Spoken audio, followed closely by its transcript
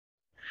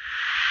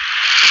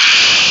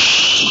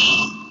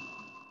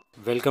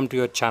Welcome to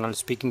your channel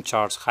Speaking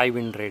Charts High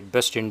Win Rate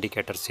Best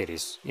Indicator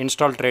Series.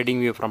 Install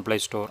TradingView from Play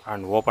Store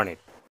and open it.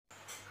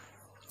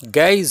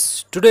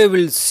 Guys, today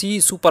we'll see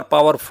super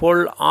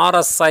powerful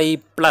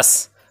RSI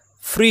plus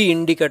free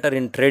indicator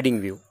in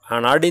TradingView,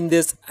 and adding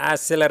this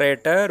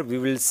accelerator we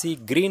will see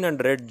green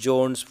and red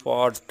zones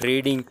for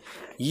trading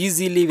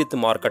easily with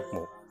market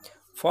move.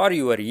 For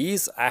your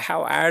ease, I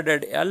have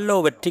added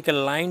yellow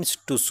vertical lines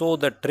to show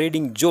the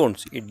trading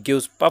zones. It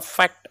gives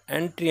perfect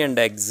entry and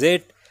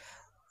exit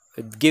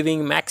with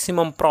giving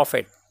maximum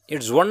profit.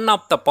 It's one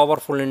of the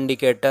powerful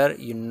indicator.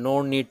 You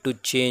no need to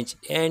change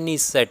any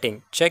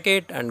setting. Check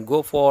it and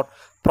go for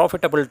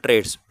profitable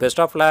trades. Best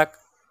of luck.